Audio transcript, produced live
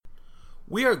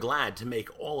We are glad to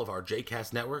make all of our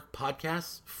JCast Network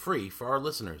podcasts free for our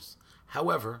listeners.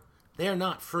 However, they are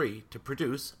not free to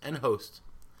produce and host.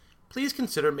 Please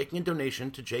consider making a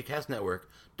donation to JCast Network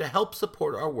to help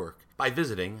support our work by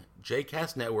visiting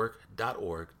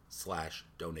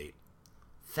jcastnetwork.org/donate.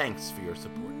 Thanks for your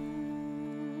support.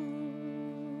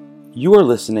 You are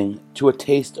listening to A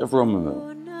Taste of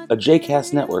Romemu, a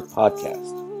JCast Network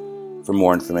podcast. For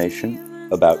more information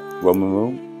about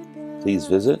Romemu, please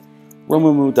visit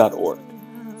romemu.org.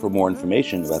 For more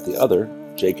information about the other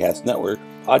JCast Network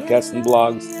podcasts and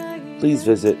blogs, please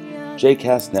visit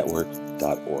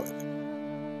jcastnetwork.org.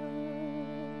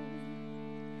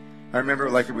 I remember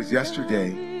it like it was yesterday.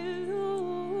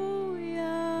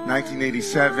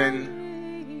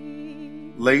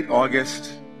 1987, late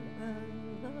August.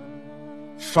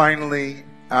 Finally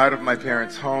out of my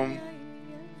parents' home.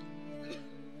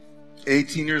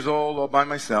 18 years old, all by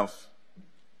myself.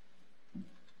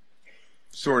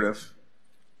 Sort of.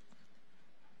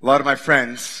 A lot of my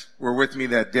friends were with me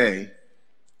that day.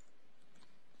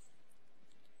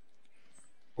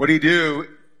 What do you do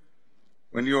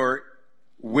when you're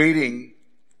waiting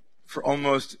for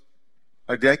almost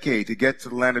a decade to get to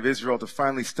the land of Israel to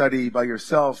finally study by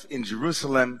yourself in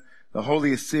Jerusalem, the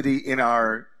holiest city in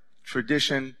our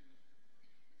tradition?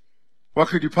 What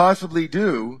could you possibly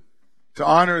do to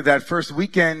honor that first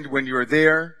weekend when you were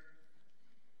there,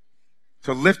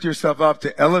 to lift yourself up,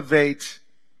 to elevate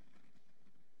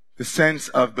the sense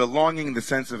of belonging, the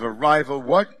sense of arrival?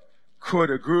 What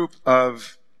could a group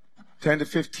of 10 to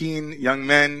 15 young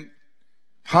men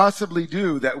possibly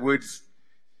do that would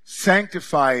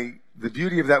sanctify the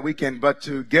beauty of that weekend but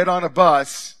to get on a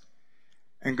bus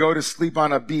and go to sleep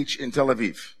on a beach in Tel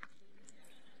Aviv?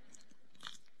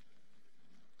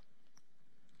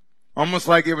 Almost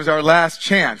like it was our last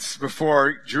chance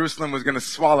before Jerusalem was going to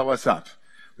swallow us up.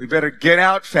 We better get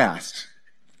out fast.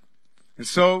 And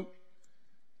so,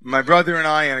 my brother and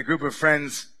I and a group of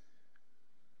friends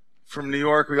from New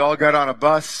York, we all got on a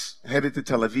bus, headed to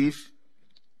Tel Aviv.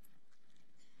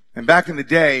 And back in the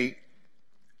day,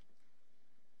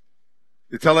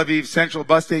 the Tel Aviv Central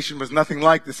Bus Station was nothing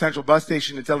like the Central Bus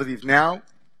Station in Tel Aviv now.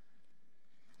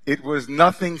 It was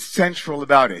nothing central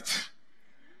about it.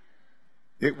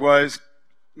 It was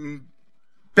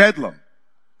bedlam,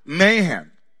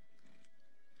 mayhem.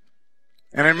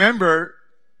 And I remember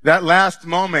that last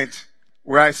moment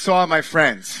where I saw my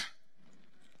friends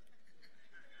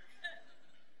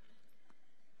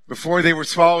before they were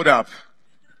swallowed up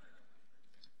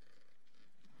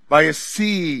by a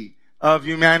sea of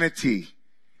humanity.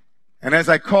 And as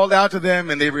I called out to them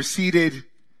and they receded,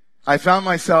 I found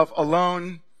myself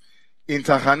alone in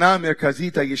Tachana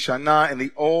Merkazita Yeshana, in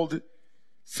the old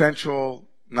central,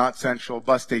 not central,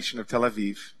 bus station of Tel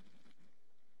Aviv.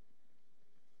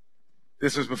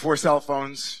 This was before cell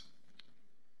phones.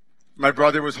 My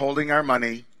brother was holding our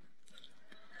money.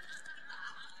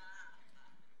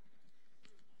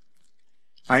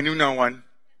 I knew no one.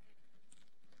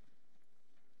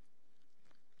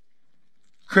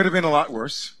 Could have been a lot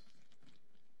worse.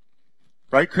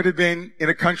 Right? Could have been in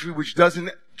a country which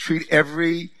doesn't treat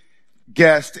every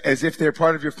guest as if they're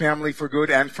part of your family for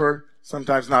good and for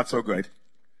sometimes not so good.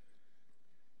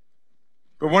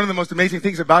 But one of the most amazing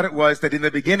things about it was that in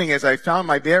the beginning, as I found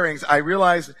my bearings, I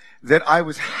realized that I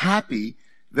was happy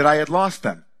that I had lost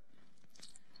them.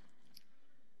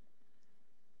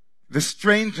 The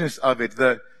strangeness of it,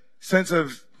 the sense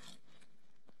of,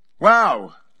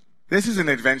 wow, this is an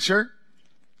adventure.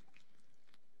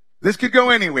 This could go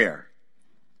anywhere.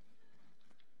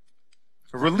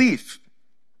 A relief,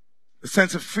 a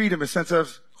sense of freedom, a sense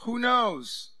of who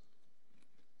knows.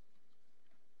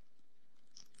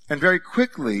 And very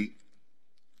quickly,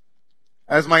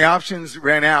 as my options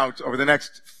ran out over the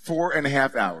next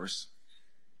 4.5 hours,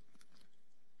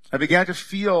 I began to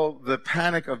feel the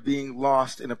panic of being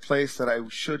lost in a place that I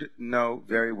should know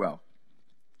very well.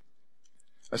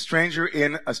 A stranger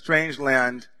in a strange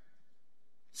land,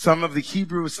 some of the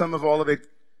Hebrew, some of all of it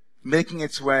making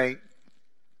its way.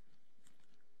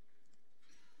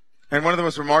 And one of the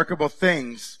most remarkable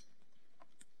things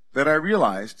that I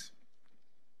realized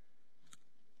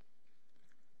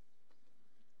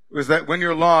was that when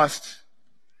you're lost,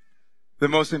 the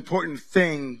most important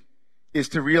thing is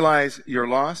to realize you're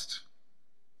lost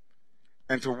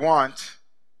and to want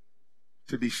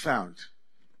to be found.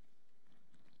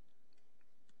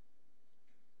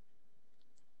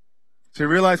 To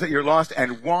realize that you're lost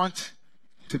and want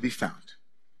to be found.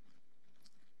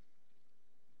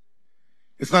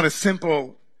 It's not a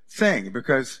simple thing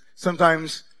because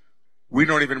sometimes we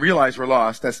don't even realize we're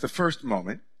lost. That's the first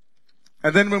moment.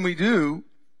 And then when we do,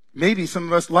 maybe some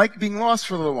of us like being lost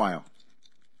for a little while.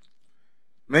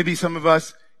 Maybe some of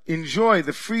us enjoy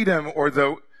the freedom or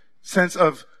the sense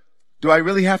of, do I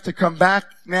really have to come back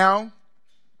now?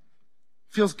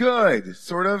 Feels good,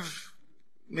 sort of,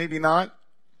 maybe not.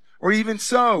 Or even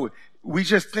so, we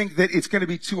just think that it's going to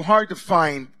be too hard to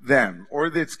find them, or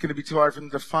that it's going to be too hard for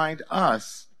them to find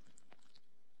us.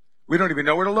 We don't even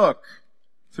know where to look.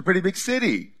 It's a pretty big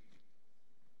city.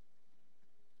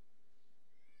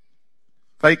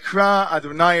 Vayikra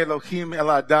Adonai Elohim el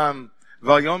Adam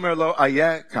v'yomer lo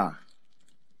Ayeka.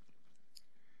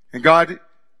 And God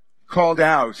called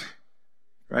out,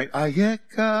 right?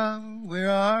 Ayeka, where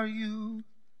are you?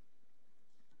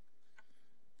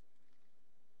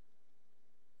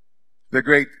 The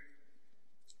great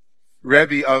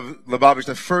Rebbe of Lubavitch,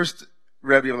 the first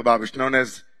Rebbe of Lubavitch, known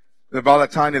as the Baal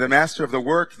Tanya, the master of the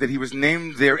work that he was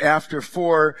named thereafter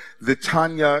for, the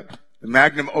Tanya, the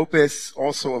magnum opus,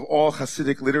 also of all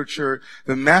Hasidic literature,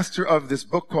 the master of this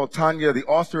book called Tanya, the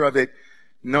author of it,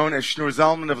 known as Shneur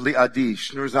Zalman of Liadi.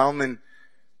 Shneur Zalman,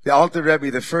 the Alter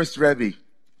Rebbe, the first Rebbe.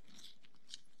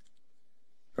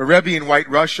 A Rebbe in White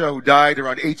Russia who died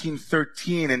around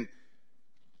 1813 and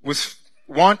was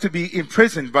want to be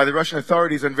imprisoned by the Russian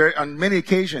authorities on many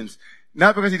occasions,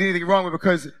 not because he did anything wrong, but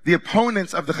because the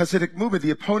opponents of the Hasidic movement,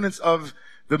 the opponents of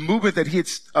the movement that he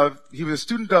was a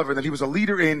student of and that he was a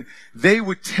leader in, they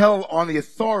would tell on the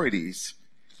authorities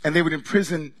and they would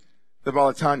imprison the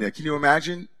Baal Tanya. Can you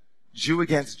imagine Jew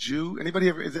against Jew? Anybody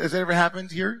ever, has that ever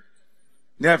happened here?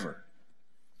 Never.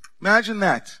 Imagine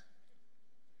that.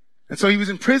 And so he was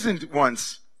imprisoned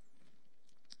once.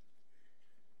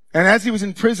 And as he was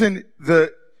in prison,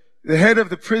 the head of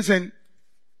the prison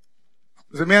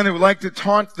was a man that would like to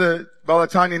taunt the Baal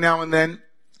Tanya now and then.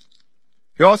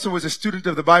 He also was a student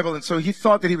of the Bible, and so he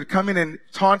thought that he would come in and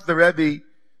taunt the Rebbe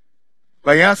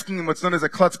by asking him what's known as a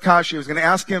klutz kashi. He was going to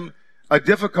ask him a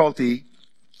difficulty,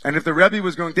 and if the Rebbe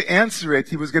was going to answer it,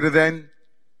 he would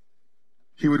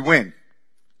win.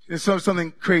 It's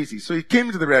something crazy. So he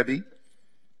came to the Rebbe,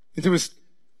 and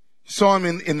saw him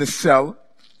in the cell,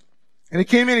 and he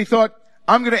came in, he thought,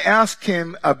 I'm going to ask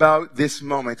him about this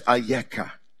moment, Ayeka.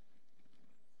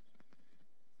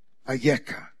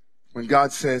 Ayeka. When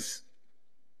God says,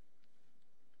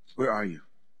 where are you?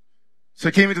 So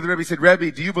he came into the Rebbe, he said,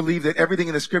 Rebbe, do you believe that everything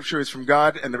in the scripture is from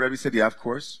God? And the Rebbe said, yeah, of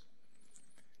course.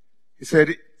 He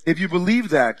said, if you believe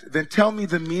that, then tell me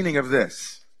the meaning of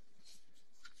this.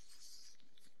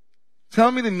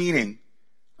 Tell me the meaning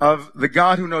of the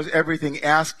God who knows everything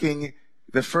asking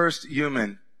the first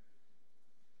human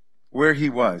where he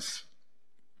was.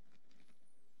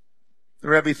 The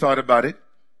Rebbe thought about it,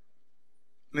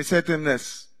 and he said to him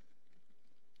this.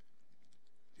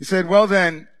 He said, well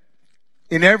then,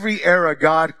 in every era,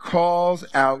 God calls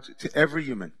out to every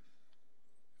human.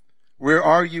 Where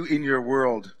are you in your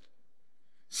world?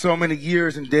 So many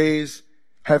years and days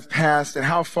have passed, and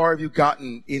how far have you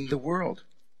gotten in the world?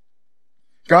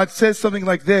 God says something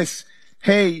like this,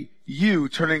 hey, you,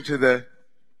 turning to the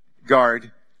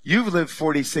guard, you've lived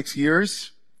 46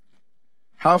 years.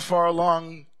 How far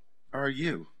along are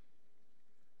you?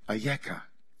 Ayeka.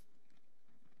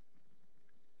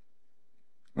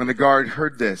 When the guard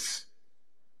heard this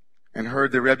and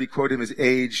heard the Rebbe quote him his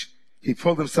age, he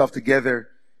pulled himself together,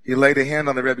 he laid a hand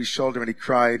on the Rebbe's shoulder and he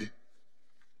cried,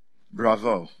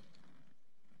 bravo.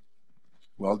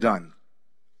 Well done.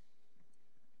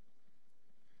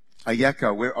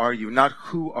 Ayeka, where are you? Not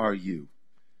who are you?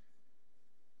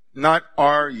 Not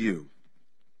are you?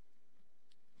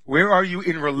 Where are you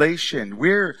in relation?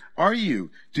 Where are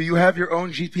you? Do you have your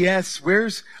own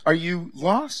GPS? Are you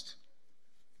lost?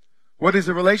 What is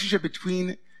the relationship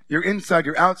between your inside,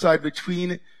 your outside,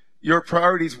 between your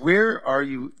priorities? Where are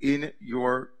you in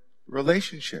your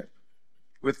relationship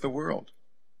with the world,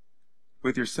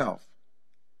 with yourself?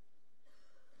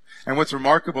 And what's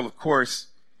remarkable, of course,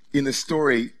 in the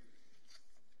story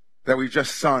that we've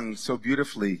just sung so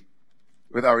beautifully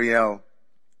with Ariel,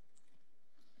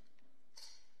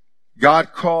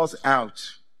 God calls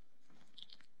out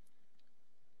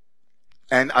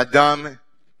and Adam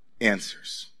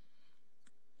answers.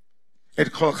 Et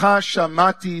kolcha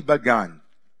shamati bagan.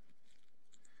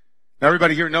 Now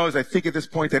everybody here knows, I think at this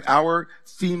point, that our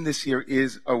theme this year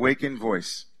is Awakened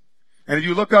Voice. And if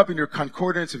you look up in your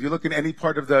concordance, if you look in any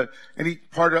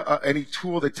any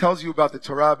tool that tells you about the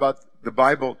Torah, about the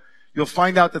Bible, you'll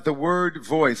find out that the word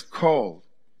voice, kol,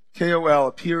 K-O-L,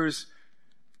 appears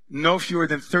no fewer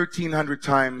than 1,300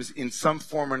 times in some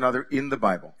form or another in the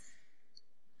Bible.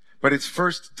 But its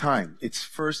first time, its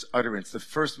first utterance, the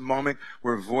first moment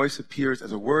where voice appears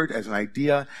as a word, as an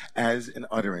idea, as an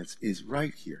utterance, is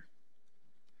right here.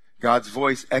 God's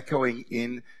voice echoing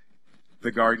in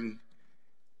the garden,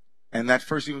 and that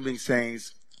first human being saying,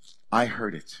 I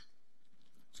heard it.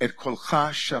 Et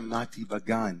kolcha shamati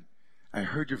bagan. I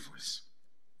heard your voice.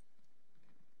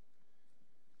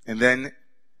 And then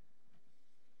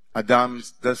Adam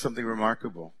does something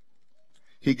remarkable.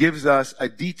 He gives us a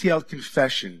detailed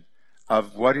confession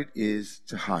of what it is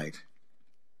to hide.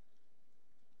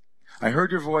 I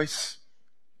heard your voice.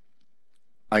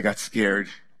 I got scared.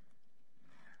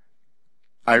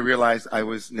 I realized I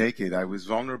was naked. I was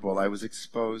vulnerable. I was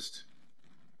exposed.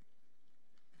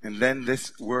 And then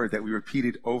this word that we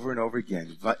repeated over and over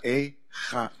again,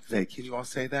 va'echave. Can you all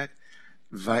say that?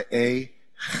 Va'echave.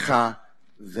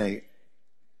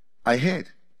 I hid.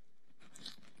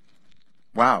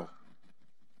 Wow.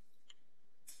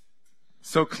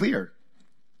 So clear.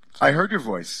 I heard your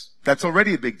voice. That's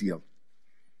already a big deal.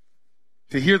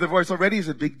 To hear the voice already is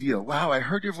a big deal. Wow, I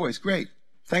heard your voice. Great.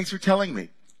 Thanks for telling me.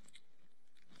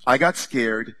 I got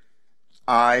scared.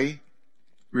 I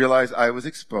realized I was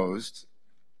exposed.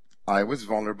 I was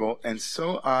vulnerable. And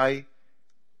so I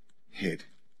hid.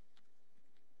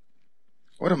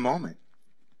 What a moment.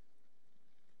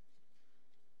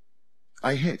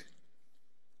 I hid.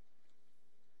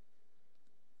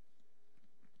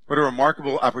 What a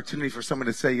remarkable opportunity for someone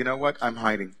to say, you know what? I'm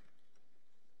hiding.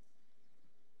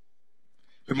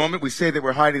 The moment we say that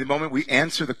we're hiding, the moment we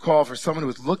answer the call for someone who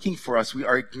is looking for us, we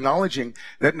are acknowledging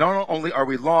that not only are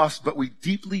we lost, but we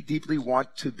deeply, deeply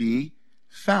want to be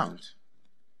found.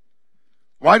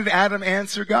 Why did Adam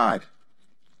answer God?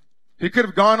 He could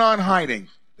have gone on hiding.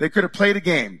 They could have played a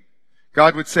game.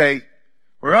 God would say,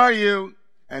 where are you?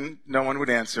 And no one would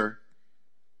answer.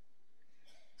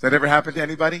 Has that ever happened to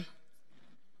anybody?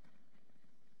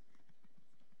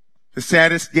 The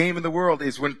saddest game in the world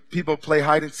is when people play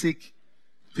hide and seek.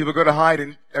 People go to hide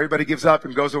and everybody gives up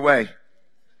and goes away.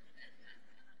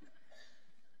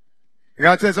 And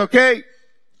God says, okay,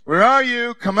 where are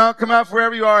you? Come out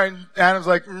wherever you are. And Adam's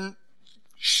like,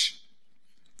 shh.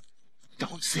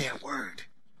 Don't say a word.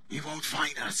 He won't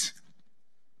find us.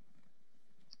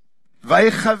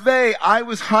 Vaychave, I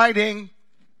was hiding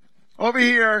over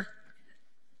here.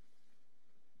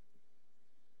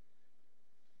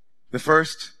 The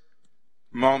first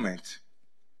moment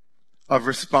of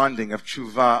responding, of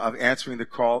tshuva, of answering the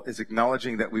call is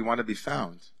acknowledging that we want to be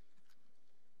found.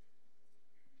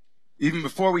 Even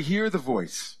before we hear the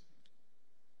voice.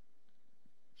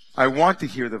 I want to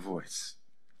hear the voice.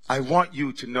 I want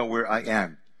you to know where I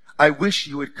am. I wish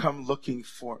you would come looking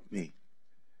for me.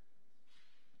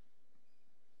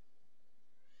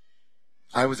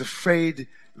 I was afraid,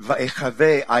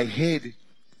 va'echave, I hid.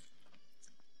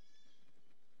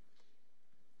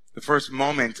 The first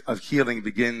moment of healing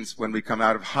begins when we come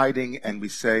out of hiding and we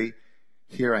say,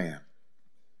 here I am.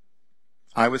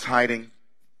 I was hiding.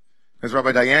 As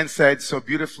Rabbi Diane said so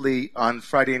beautifully on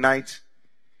Friday night,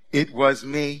 it was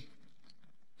me.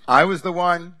 I was the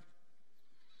one.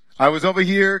 I was over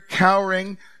here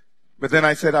cowering, but then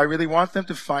I said, I really want them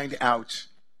to find out.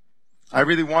 I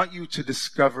really want you to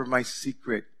discover my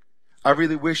secret. I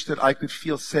really wish that I could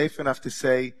feel safe enough to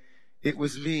say, it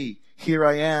was me. Here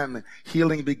I am.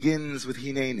 Healing begins with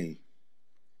Hineni.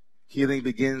 Healing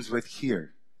begins with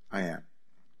here I am.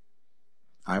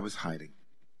 I was hiding.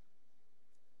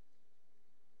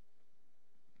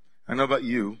 I know about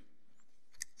you.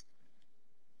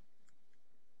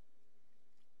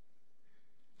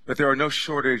 But there are no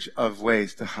shortage of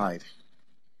ways to hide.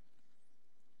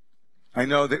 I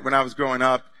know that when I was growing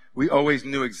up, we always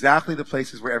knew exactly the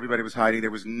places where everybody was hiding.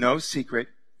 There was no secret.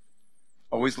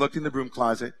 Always looked in the broom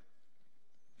closet,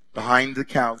 behind the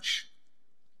couch.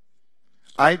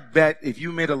 I bet if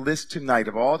you made a list tonight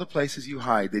of all the places you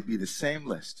hide, they'd be the same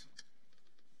list.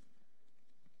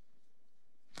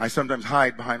 I sometimes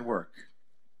hide behind work.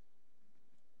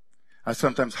 I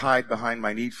sometimes hide behind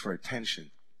my need for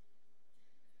attention.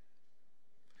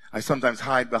 I sometimes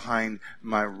hide behind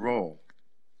my role.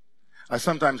 I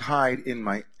sometimes hide in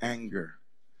my anger.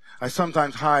 I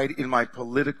sometimes hide in my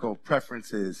political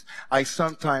preferences. I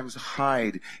sometimes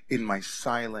hide in my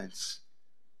silence.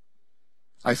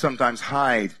 I sometimes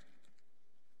hide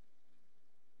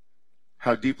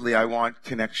how deeply I want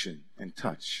connection and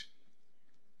touch.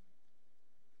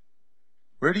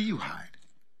 Where do you hide?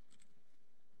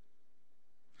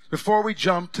 Before we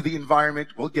jump to the environment,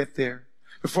 we'll get there.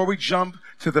 Before we jump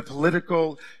to the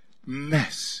political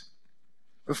mess,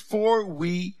 before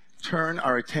we turn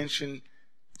our attention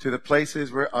to the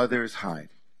places where others hide,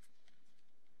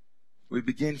 we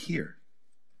begin here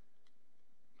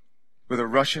with a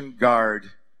Russian guard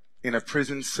in a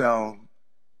prison cell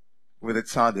with a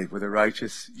tzaddik, with a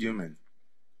righteous human.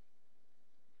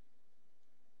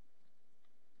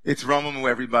 It's Romemu,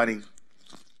 everybody.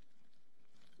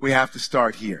 We have to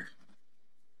start here.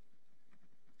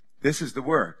 This is the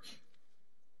work.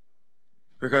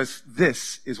 Because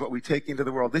this is what we take into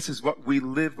the world. This is what we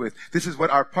live with. This is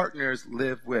what our partners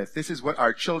live with. This is what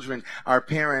our children, our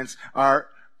parents, our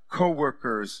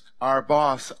co-workers, our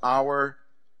boss, our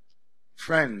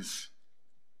friends.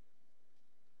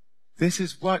 This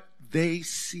is what they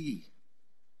see.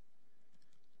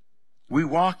 We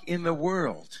walk in the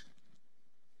world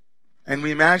and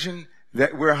we imagine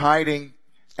that we're hiding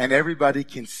and everybody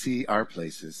can see our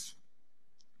places.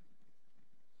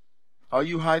 Oh,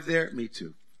 you hide there? Me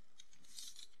too.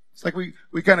 It's like we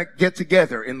kind of get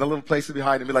together in the little place to be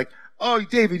hiding and be like, oh,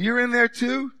 David, you're in there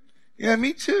too? Yeah,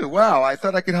 me too. Wow, I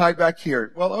thought I could hide back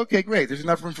here. Well, okay, great. There's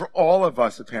enough room for all of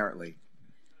us, apparently.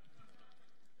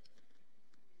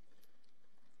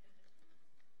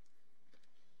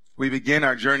 We begin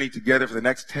our journey together for the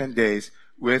next 10 days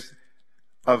with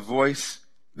a voice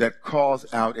that calls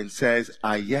out and says,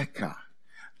 Ayeka,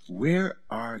 where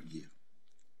are you?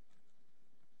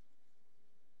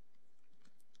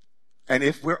 And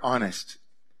if we're honest,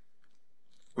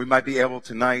 we might be able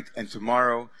tonight and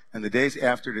tomorrow and the days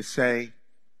after to say,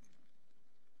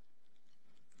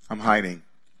 I'm hiding.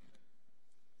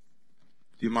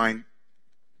 Do you mind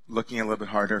looking a little bit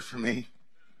harder for me?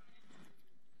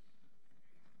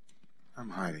 I'm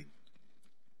hiding.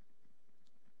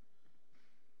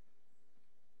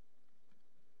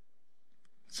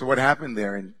 So what happened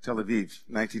there in Tel Aviv,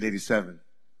 1987?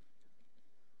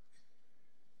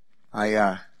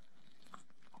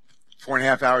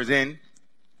 4.5 hours in,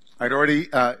 I'd already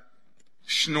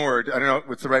schnorred. I don't know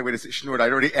what's the right way to say schnorred.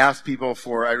 I'd already asked people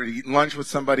for, I'd already eaten lunch with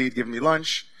somebody, had given me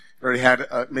lunch. I already had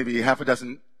maybe half a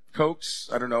dozen Cokes.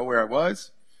 I don't know where I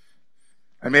was.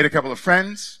 I made a couple of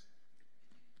friends.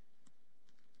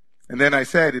 And then I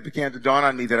said, it began to dawn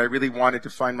on me that I really wanted to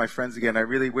find my friends again. I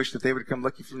really wished that they would come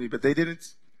looking for me, but they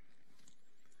didn't.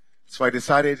 So I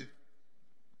decided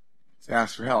to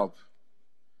ask for help.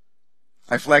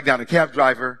 I flagged down a cab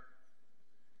driver.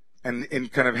 And in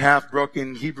kind of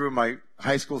half-broken Hebrew, my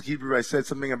high school Hebrew, I said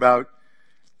something about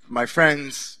my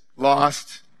friends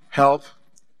lost, help.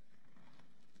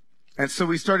 And so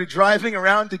we started driving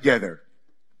around together.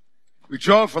 We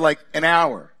drove for like an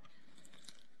hour.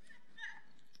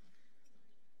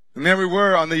 And there we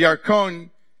were on the Yarkon,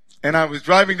 and I was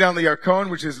driving down the Yarkon,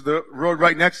 which is the road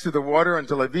right next to the water in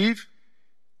Tel Aviv.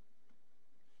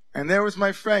 And there was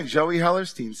my friend, Joey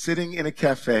Hellerstein, sitting in a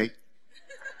cafe.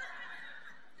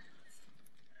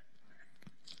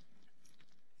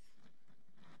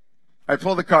 I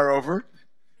pulled the car over.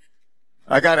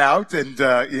 I got out and,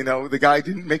 the guy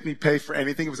didn't make me pay for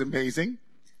anything. It was amazing.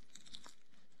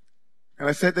 And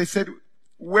they said,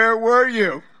 where were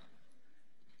you?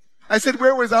 I said,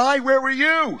 where was I? Where were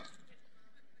you?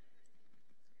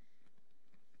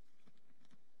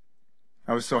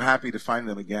 I was so happy to find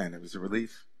them again. It was a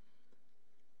relief.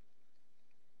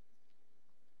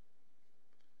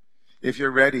 If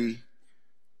you're ready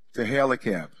to hail a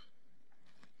cab,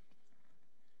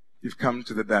 you've come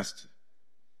to the best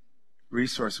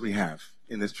resource we have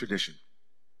in this tradition.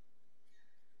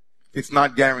 It's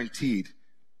not guaranteed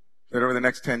that over the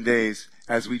next 10 days,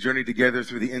 as we journey together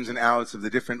through the ins and outs of the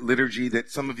different liturgy that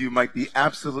some of you might be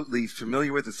absolutely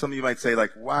familiar with, and some of you might say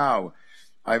like, wow,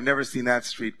 I've never seen that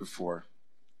street before.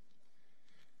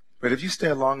 But if you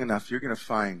stay long enough, you're going to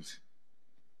find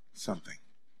something.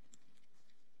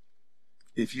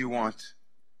 If you want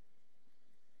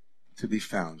to be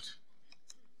found.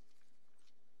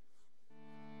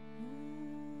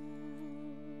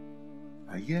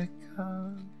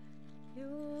 Ayeka,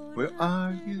 where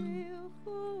are you?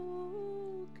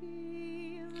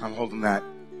 I'm holding that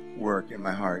work in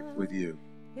my heart with you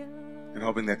and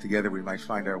hoping that together we might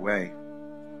find our way.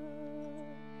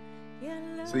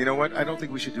 So you know what? I don't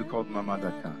think we should do Kol Dmama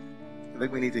Daka. I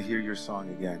think we need to hear your song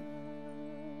again.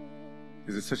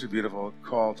 Because it's such a beautiful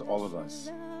call to all of us.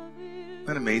 Isn't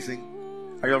that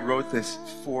amazing? Ariel wrote this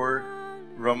for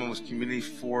Romemu's community,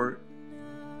 for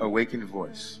Awakened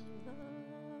Voice.